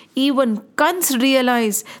Devaki, even Kans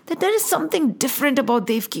realized that there is something different about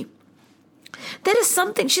Devaki. There is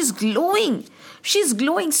something, she's glowing. She's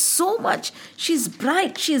glowing so much. She's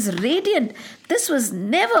bright. She's radiant. This was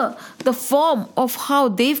never the form of how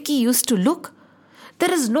Devaki used to look.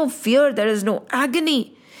 There is no fear. There is no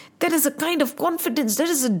agony. There is a kind of confidence. There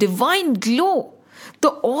is a divine glow. The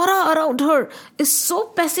aura around her is so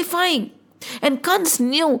pacifying. And Kans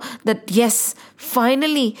knew that yes,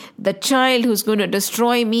 finally the child who's going to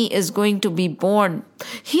destroy me is going to be born.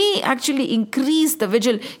 He actually increased the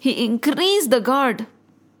vigil. He increased the guard.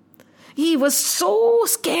 He was so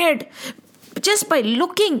scared. Just by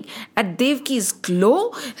looking at Devaki's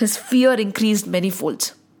glow, his fear increased many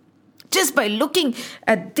folds. Just by looking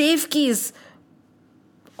at Devaki's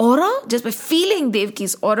aura, just by feeling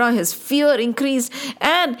Devaki's aura, his fear increased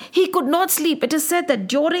and he could not sleep. It is said that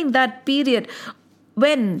during that period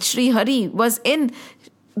when Sri Hari was in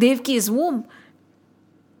Devaki's womb,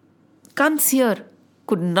 Kans here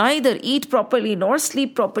could neither eat properly, nor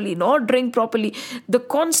sleep properly, nor drink properly. The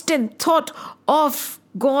constant thought of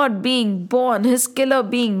God being born, his killer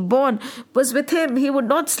being born, was with him. He would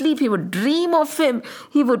not sleep. He would dream of him.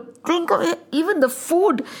 He would think of even the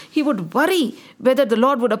food. He would worry whether the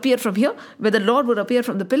Lord would appear from here, whether the Lord would appear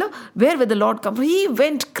from the pillar, where will the Lord come from. He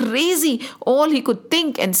went crazy. All he could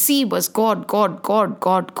think and see was God, God, God,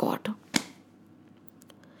 God, God.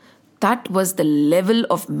 That was the level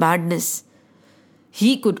of madness.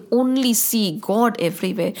 He could only see God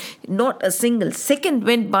everywhere. Not a single second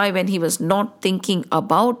went by when he was not thinking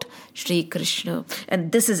about Sri Krishna.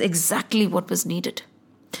 And this is exactly what was needed.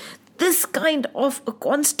 This kind of a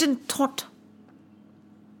constant thought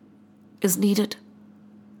is needed.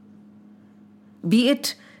 Be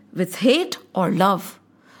it with hate or love,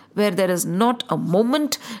 where there is not a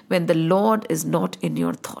moment when the Lord is not in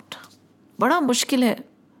your thought. Bada mushkil hai.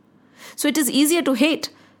 So it is easier to hate.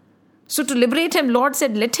 So to liberate him, Lord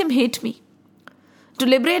said, let him hate me. To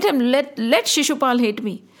liberate him, let Shishupal hate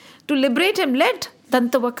me. To liberate him, let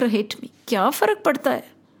Dantavakra hate me. क्या फर्क पड़ता है?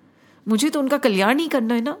 मुझे तो उनका कल्याण ही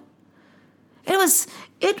करना है ना.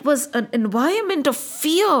 It was an environment of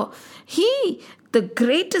fear. He, the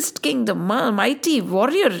greatest king, the mighty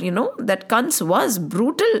warrior, that Kans was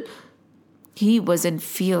brutal. He was in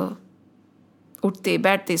fear. उठते,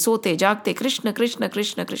 बैठते, सोते, जागते, Krishna, Krishna,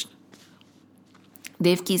 Krishna, Krishna.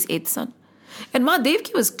 Devaki's eighth son. And Ma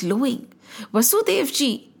Devaki was glowing.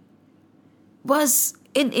 Vasudevji was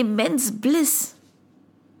in immense bliss.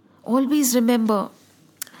 Always remember,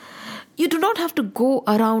 you do not have to go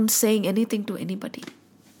around saying anything to anybody.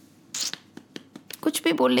 कुछ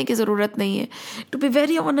भी बोलने की ज़रूरत नहीं है. To be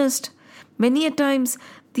very honest, many a times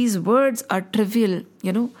these words are trivial.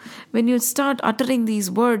 When you start uttering these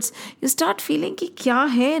words, you start feeling कि क्या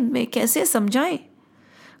है इनमें, कैसे समझाएं.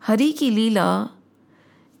 हरि की लीला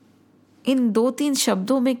इन 2-3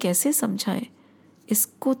 शब्दों में कैसे समझाएं?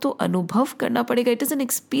 इसको तो अनुभव करना पड़ेगा. It is an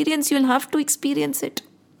experience. You will have to experience it.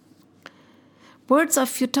 Words are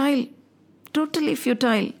futile, totally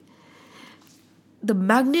futile. The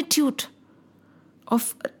magnitude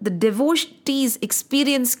of the devotee's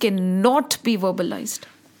experience cannot be verbalized.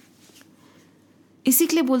 इसी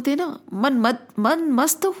के लिए बोलते हैं ना, मन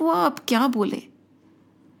मस्त हुआ अब क्या बोले.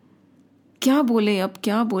 क्या बोले अब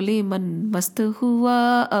क्या बोले, मन मस्त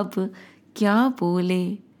हुआ अब क्या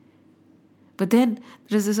बोले. But then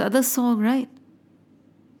there is this other song, right?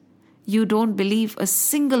 You don't believe a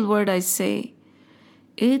single word I say.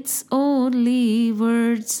 It's only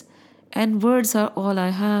words, and words are all I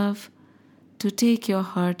have to take your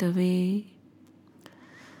heart away.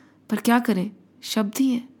 पर क्या करें, शब्द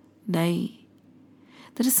ही है. Nahi.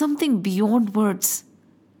 There is something beyond words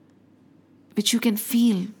which you can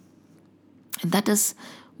feel. And that is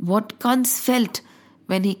what Kans felt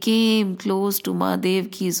when he came close to Ma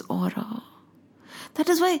Devki's aura. That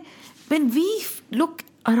is why when we look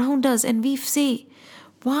around us and we say,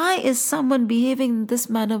 why is someone behaving in this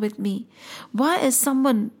manner with me? Why is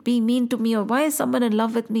someone being mean to me? Or why is someone in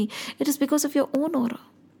love with me? It is because of your own aura.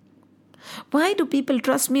 Why do people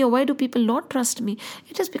trust me or why do people not trust me?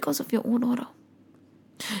 It is because of your own aura.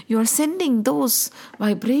 You are sending those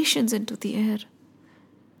vibrations into the air.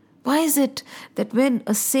 Why is it that when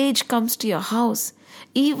a sage comes to your house,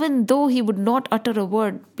 even though he would not utter a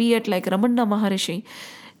word, be it like Ramana Maharishi,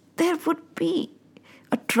 there would be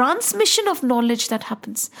a transmission of knowledge that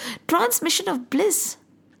happens. Transmission of bliss.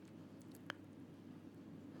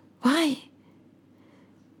 Why?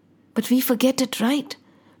 But we forget it, right?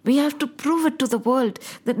 We have to prove it to the world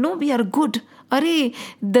that no, we are good. Arey,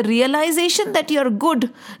 the realization that you're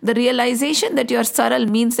good, the realization that you're saral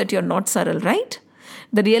means that you're not saral, right?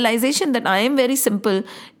 The realization that I am very simple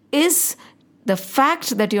is the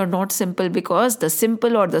fact that you're not simple, because the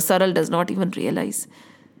simple or the saral does not even realize.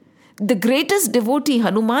 The greatest devotee,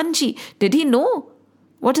 Hanumanji, did he know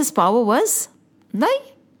what his power was? Nahi.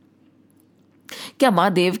 Kya Ma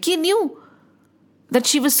Devki knew that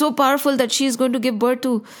she was so powerful that she is going to give birth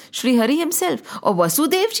to Sri Hari himself? Or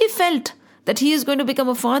Vasudevji felt that he is going to become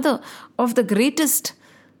a father of the greatest?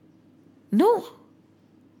 No.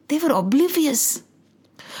 They were oblivious.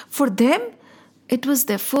 For them, it was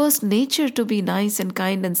their first nature to be nice and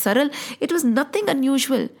kind and saral. It was nothing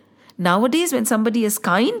unusual. Nowadays, when somebody is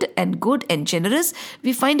kind and good and generous,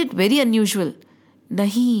 we find it very unusual.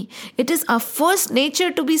 Nahi. It is our first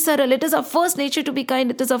nature to be saral. It is our first nature to be kind.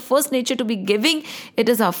 It is our first nature to be giving. It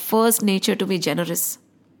is our first nature to be generous.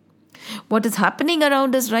 What is happening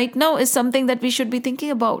around us right now is something that we should be thinking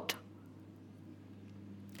about.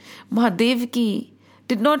 Ma Devki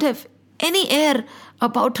did not have any air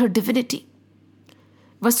about her divinity.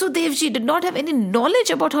 Vasudevji did not have any knowledge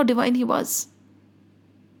about how divine he was.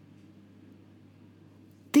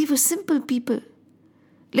 They were simple people,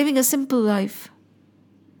 living a simple life.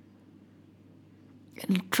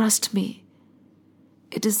 And trust me,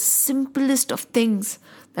 it is the simplest of things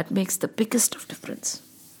that makes the biggest of difference.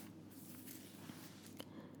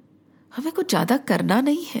 हमें कुछ ज़्यादा करना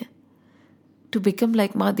नहीं है to become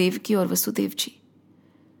like Ma Devki or Vasudevji.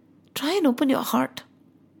 Try and open your heart.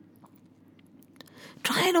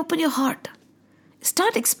 Try and open your heart.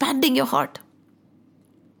 Start expanding your heart.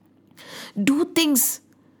 Do things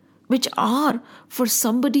which are for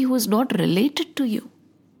somebody who is not related to you.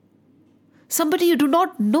 Somebody you do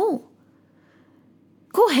not know.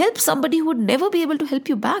 Go help somebody who would never be able to help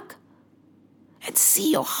you back. And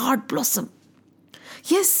see your heart blossom.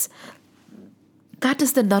 Yes, that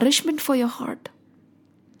is the nourishment for your heart.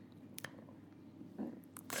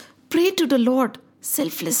 Pray to the Lord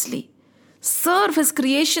selflessly. Serve His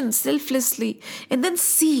creation selflessly. And then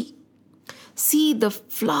see the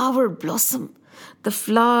flower blossom. The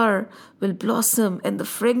flower will blossom and the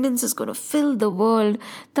fragrance is going to fill the world.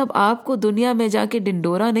 तब आपको दुनिया में जाके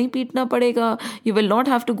डिंडोरा नहीं पीटना पड़ेगा. You will not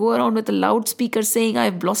have to go around with a loudspeaker saying,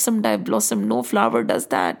 I've blossomed, I've blossomed. No flower does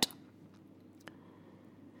that.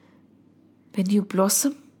 When you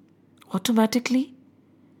blossom, automatically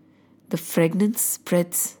the fragrance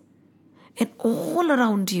spreads and all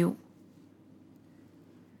around you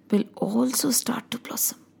will also start to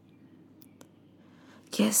blossom.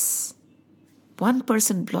 Yes, one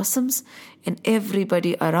person blossoms and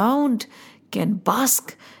everybody around can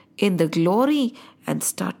bask in the glory and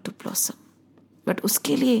start to blossom. But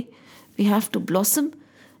uske liye we have to blossom.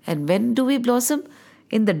 And when do we blossom?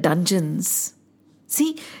 In the dungeons.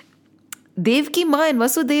 See, Devki Ma and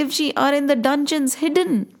Vasudevji are in the dungeons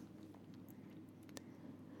hidden.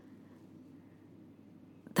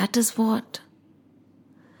 That is what.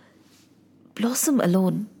 Blossom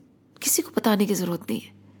alone. किसी को बताने की जरूरत नहीं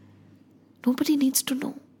है. Nobody needs to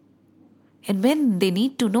know. And when they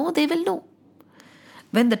need to know, they will know.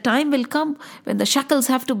 When the time will come, when the shackles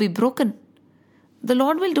have to be broken, the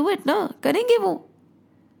Lord will do it, na? करेंगे वो.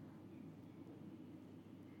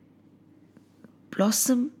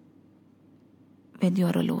 Blossom when you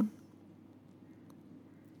are alone.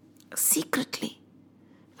 Secretly,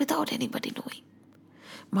 without anybody knowing.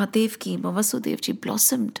 Ma Devki, Ma Vasudevji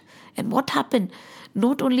blossomed. And what happened?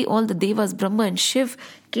 Not only all the Devas, Brahma and Shiv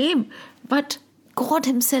came, but God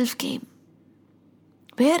Himself came.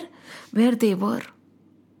 Where? Where they were.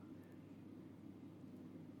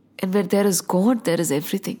 And where there is God, there is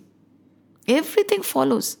everything. Everything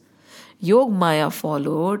follows. Yog Maya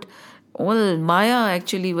followed. All Maya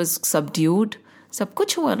actually was subdued. Sab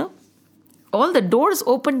kuch hua na? All the doors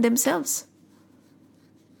opened themselves.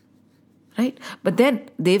 Right? But then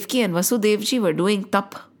Devki and Vasudevji were doing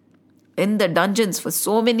tap in the dungeons for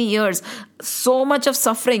so many years, so much of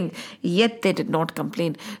suffering, yet they did not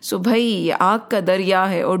complain. So भाई आग का दरिया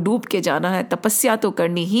है और डूब के जाना है, तपस्या तो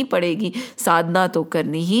करनी ही पड़ेगी, साधना तो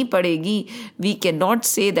करनी ही पड़ेगी. We cannot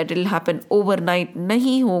say that it will happen overnight.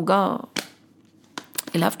 नहीं होगा.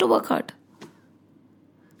 You'll have to work hard.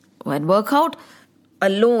 And work out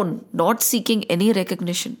alone, not seeking any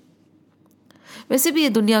recognition. वैसे भी ये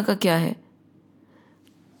दुनिया का क्या है?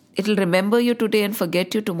 It will remember you today and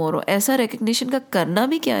forget you tomorrow. ऐसा recognition का करना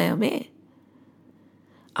भी क्या है हमें?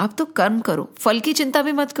 आप तो कर्म करो, फल की चिंता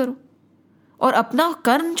भी मत करो, और अपना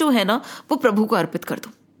कर्म जो है ना वो प्रभु को अर्पित कर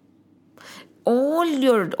दो.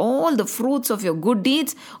 All the fruits of your good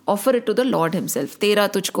deeds, offer it to the Lord himself. तेरा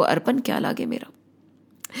तुझको अर्पण क्या लागे मेरा.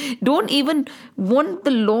 Don't even want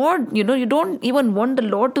the Lord, you don't even want the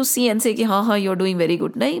Lord to see and say कि हाँ you're doing very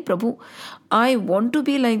good. नहीं प्रभु, I want to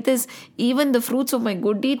be like this. Even the fruits of my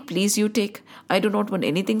good deed, please you take. I do not want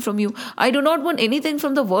anything from you. I do not want anything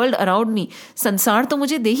from the world around me. संसार तो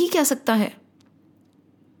मुझे दे ही क्या सकता है.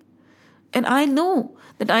 And I know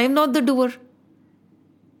that I am not the doer.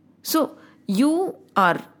 So you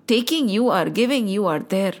are taking, you are giving, you are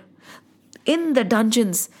there. In the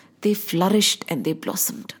dungeons, they flourished and they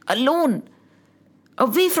blossomed. Alone.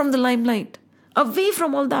 Away from the limelight. Away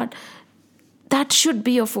from all that. That should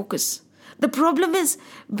be your focus. The problem is,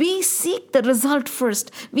 we seek the result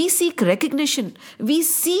first. We seek recognition. We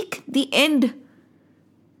seek the end.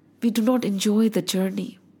 We do not enjoy the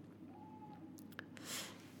journey.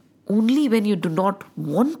 Only when you do not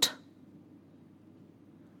want,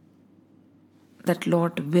 that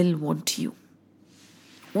Lord will want you.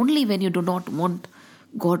 Only when you do not want,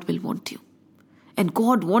 God will want you. And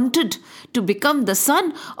God wanted to become the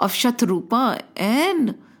son of Shatrupa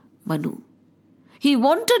and Manu. He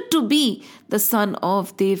wanted to be the son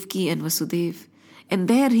of Devki and Vasudev. And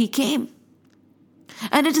there he came.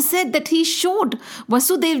 And it is said that he showed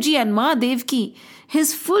Vasudevji and Ma Devki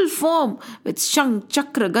his full form with Shank,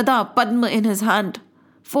 Chakra, Gada, Padma in his hand.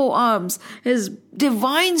 4 arms. His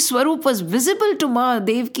divine Swarup was visible to Ma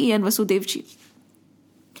Devki and Vasudevji.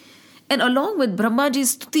 And along with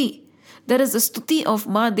Brahmaji's stuti, there is a stuti of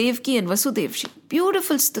Ma Devki and Vasudevji.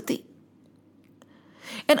 Beautiful stuti.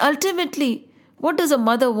 And ultimately, what does a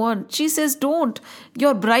mother want? She says, don't.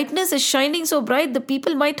 Your brightness is shining so bright, the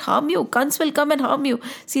people might harm you. Kans will come and harm you.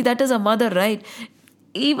 See, that is a mother, right?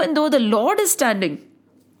 Even though the Lord is standing,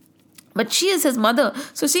 but she is his mother.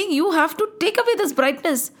 So saying, you have to take away this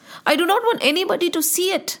brightness. I do not want anybody to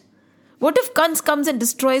see it. What if Kans comes and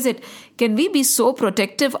destroys it? Can we be so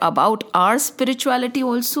protective about our spirituality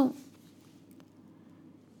also?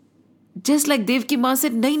 Just like Devki Ma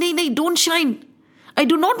said, nahi, don't shine. I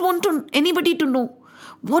do not want anybody to know.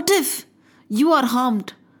 What if you are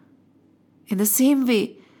harmed? In the same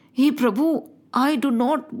way, Hey Prabhu, I do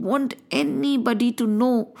not want anybody to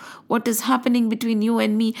know what is happening between you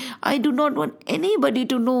and me. I do not want anybody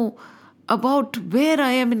to know about where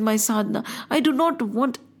I am in my sadhana. I do not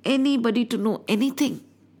want anybody to know anything.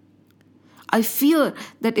 I fear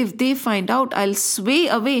that if they find out, I'll sway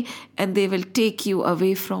away and they will take you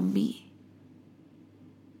away from me.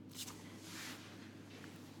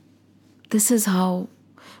 This is how,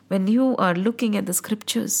 when you are looking at the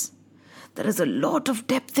scriptures, there is a lot of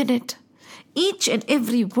depth in it. Each and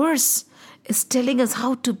every verse is telling us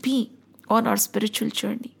how to be on our spiritual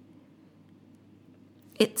journey.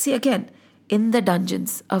 See again, in the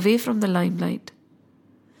dungeons, away from the limelight,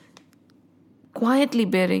 quietly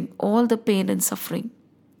bearing all the pain and suffering,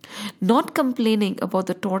 not complaining about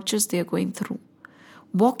the tortures they are going through,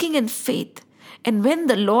 walking in faith. And when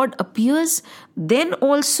the Lord appears, then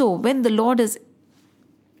also when the Lord is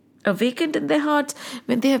awakened in their hearts,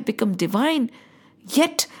 when they have become divine,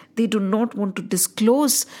 yet they do not want to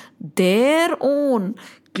disclose their own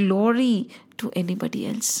glory to anybody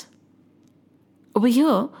else. Over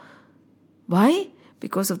here, why?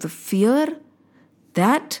 Because of the fear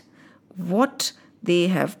that what they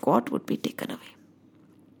have got would be taken away.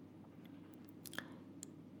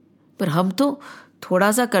 पर हम तो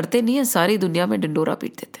थोड़ा सा करते नहीं है, सारी दुनिया में डंडोरा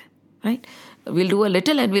पीट देते हैं, right? We'll do a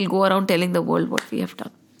little and we'll go around telling the world what we have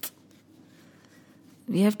done.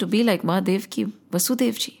 We have to be like Mahadevki,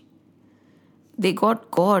 Vasudevji. They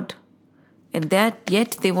got God, and that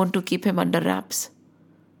yet they want to keep him under wraps.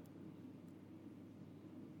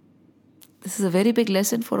 This is a very big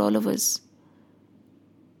lesson for all of us.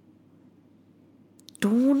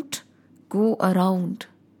 Don't go around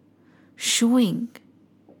showing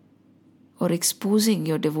or exposing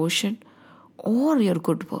your devotion or your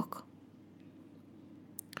good work.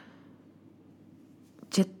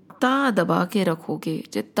 जितना दबा के रखोगे,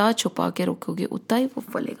 जितना छुपा के रखोगे, उतना ही वो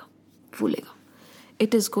फूलेगा.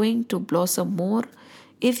 It is going to blossom more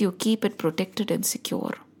if you keep it protected and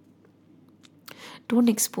secure. Don't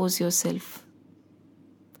expose yourself.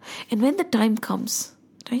 And when the time comes,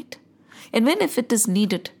 right? And if it is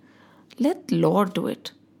needed, let Lord do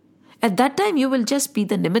it. At that time, you will just be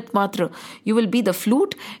the Nimit Matra. You will be the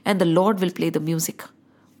flute and the Lord will play the music.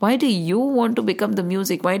 Why do you want to become the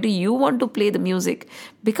music? Why do you want to play the music?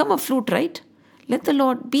 Become a flute, right? Let the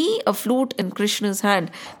Lord be a flute in Krishna's hand.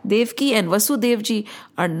 Devki and Vasudevji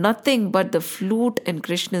are nothing but the flute in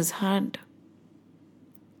Krishna's hand.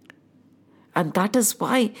 And that is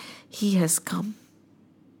why He has come.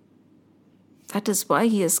 That is why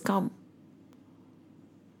He has come.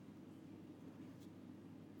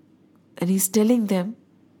 And He's telling them,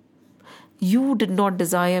 you did not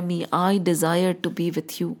desire me, I desired to be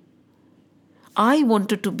with you. I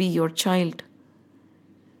wanted to be your child.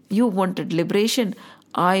 You wanted liberation,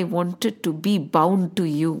 I wanted to be bound to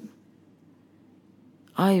you.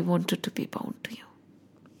 I wanted to be bound to you.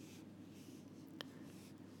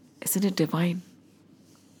 Isn't it divine?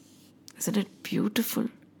 Isn't it beautiful?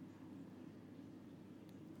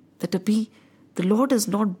 That the Lord is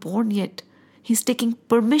not born yet. He's taking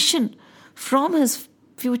permission from His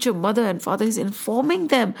future mother and father. Is informing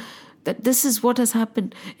them that this is what has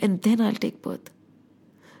happened, and then I'll take birth.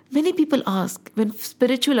 Many people ask, when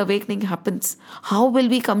spiritual awakening happens, how will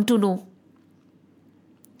we come to know?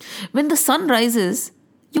 When the sun rises,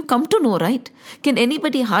 you come to know, right? Can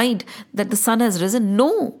anybody hide that the sun has risen?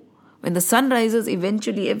 No. When the sun rises,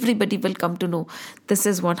 eventually everybody will come to know. This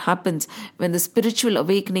is what happens when the spiritual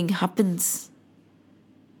awakening happens.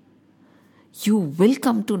 You will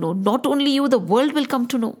come to know. Not only you, the world will come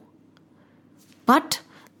to know. But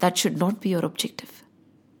that should not be your objective.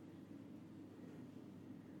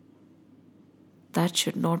 That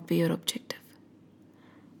should not be your objective.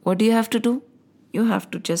 What do you have to do? You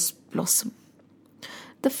have to just blossom.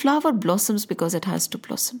 The flower blossoms because it has to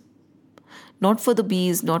blossom. Not for the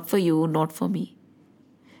bees, not for you, not for me.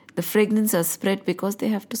 The fragrance are spread because they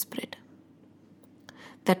have to spread.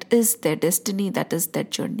 That is their destiny, that is their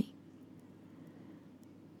journey.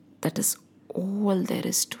 That is all there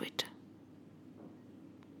is to it.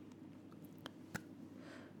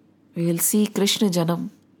 We will see Krishna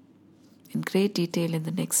Janam in great detail in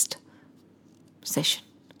the next session.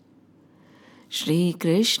 Shri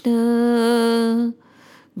Krishna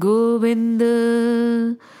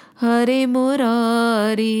Govinda Hare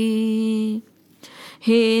Murari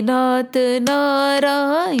He Nath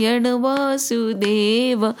Narayan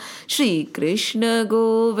Vasudeva Shri Krishna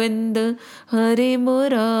Govinda Hare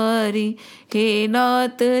Murari He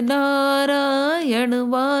Nath Narayan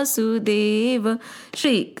Vasudeva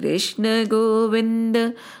Shri Krishna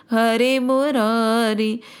Govinda Hare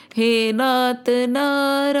Murari He Nath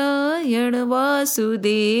Narayan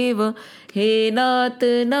Vasudeva He Nath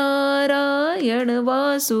Narayan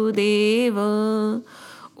Vasudeva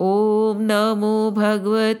Om Namo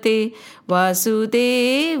Bhagavate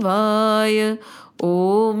Vasudevaya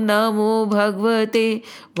Om Namo Bhagavate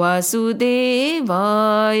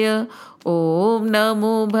Vasudevaya Om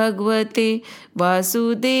Namo Bhagavate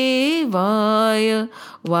Vasudevaya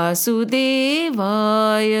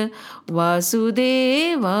Vasudevaya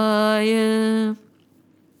Vasudevaya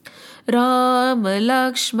Ram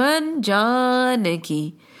Lakshman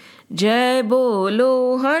Janaki Jai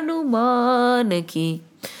Bolo Hanuman Ki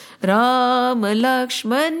Ram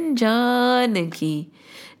Lakshman Janaki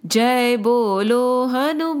Jai Bolo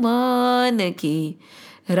Hanuman Ki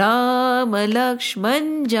Ram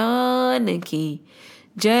Lakshman Janaki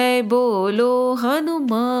Jai Bolo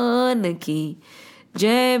Hanuman Ki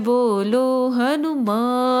Jai Bolo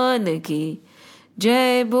Hanuman Ki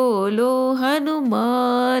Jai Bolo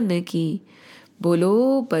Hanuman Ki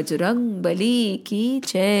Bolo Bajrang Bali Ki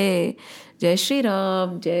Jai Jai Shri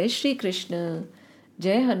Ram Jai Shri Krishna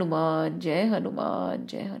Jai Hanuman Jai Hanuman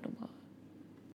Jai Hanuman